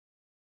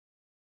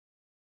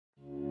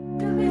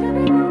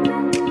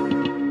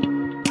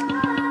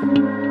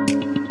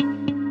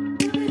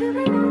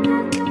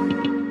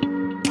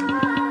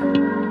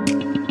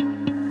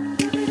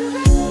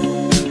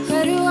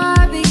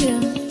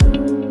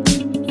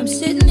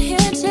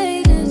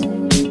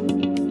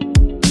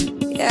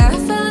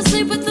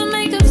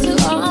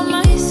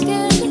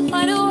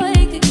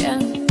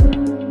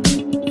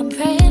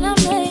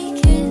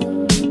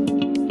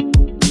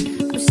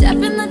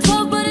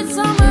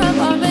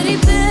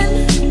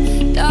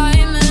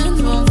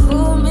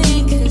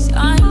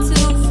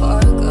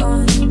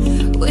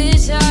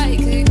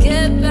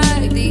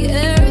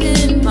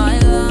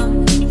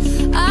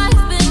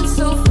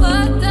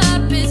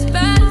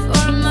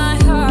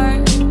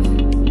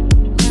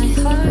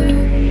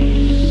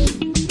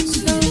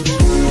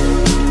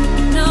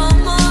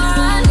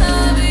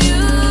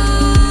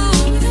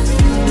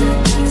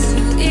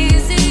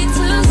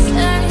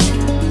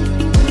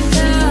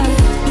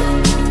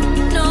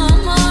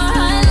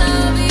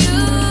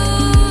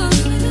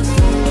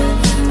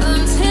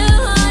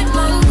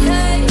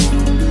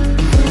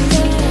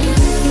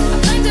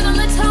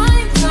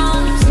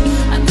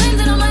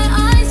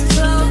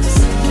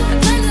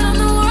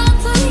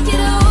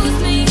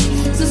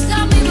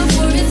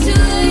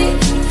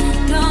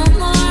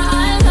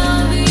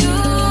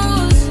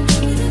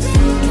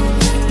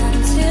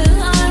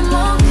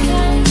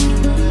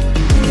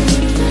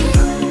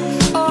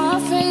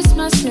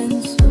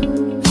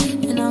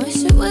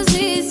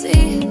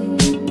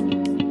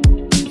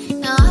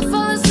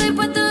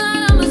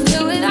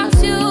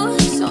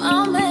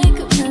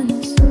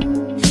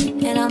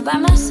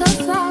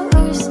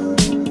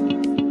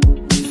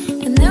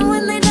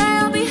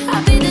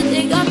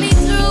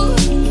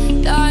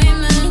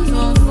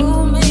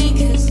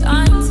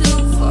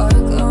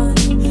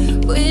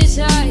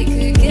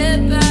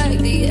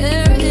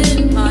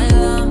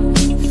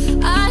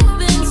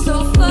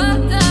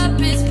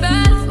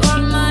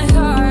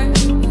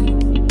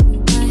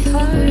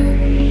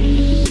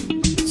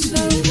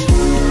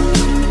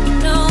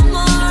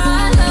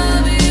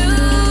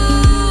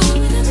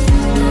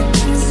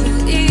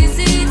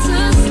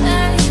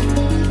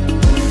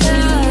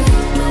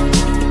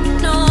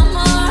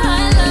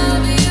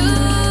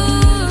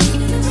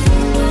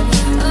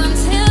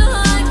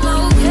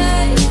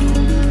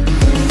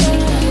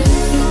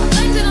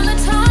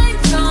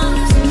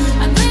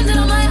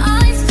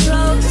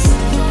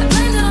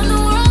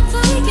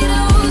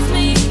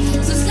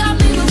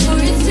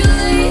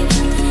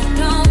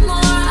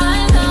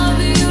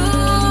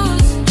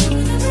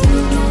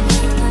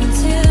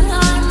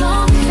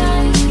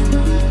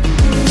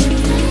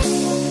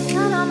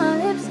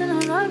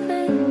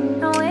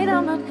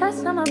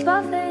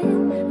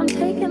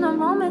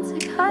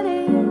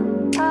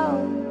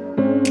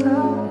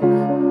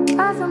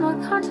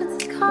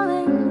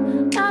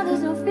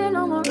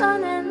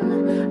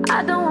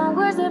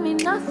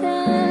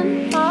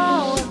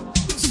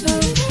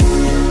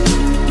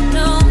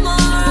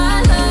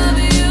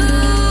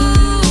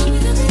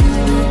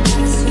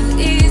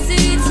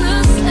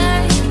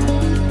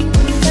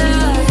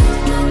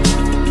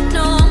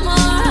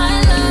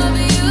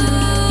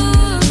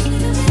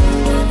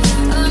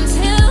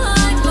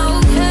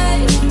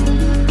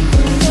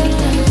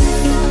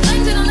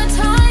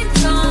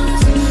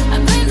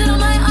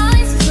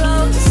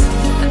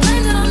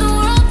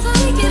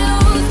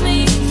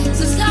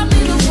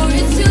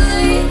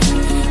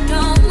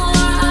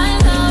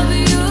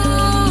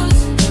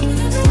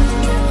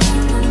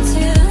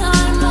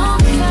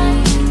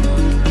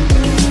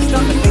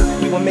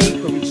were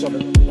made for each other.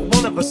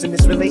 One of us in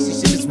this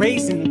relationship is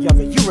raising the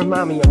other. You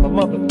remind me of my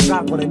mother. We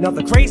drive one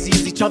another crazy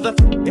as each other.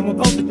 And we're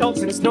both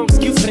adults and there's no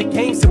excuse for the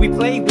games that we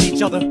play with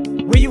each other.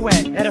 Where you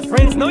at her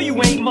friends? No you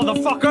ain't,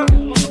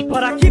 motherfucker.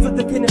 But I give her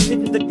the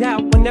benefit of the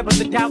doubt whenever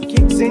the doubt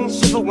kicks in.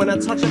 Shiver when I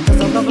touch her cause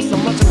I love her so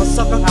much I'm a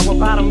sucker. How her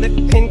bottom lip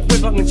pin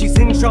quiver. When she's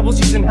in trouble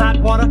she's in hot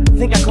water.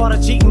 Think I caught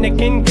her cheating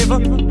again, give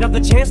her another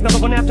chance, another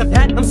one after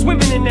that. I'm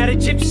swimming in that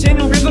Egyptian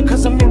river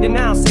cause I'm in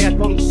denial. Say I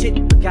don't eat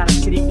shit, but got a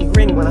shit-eating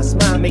grin when I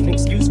smile. Make an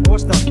excuse for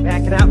stuff,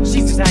 back it out.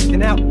 She's just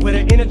acting out with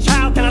her inner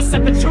child. Then I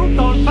set the truth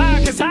on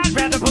fire cause I'd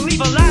rather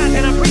believe a lie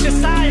than I breathe a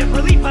sigh of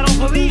relief. I don't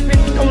believe it,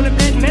 going to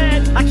bed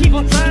mad. I keep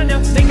on trying to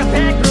think I'm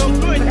bad girl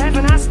good, but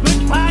haven't I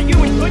stood by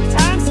you in good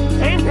times?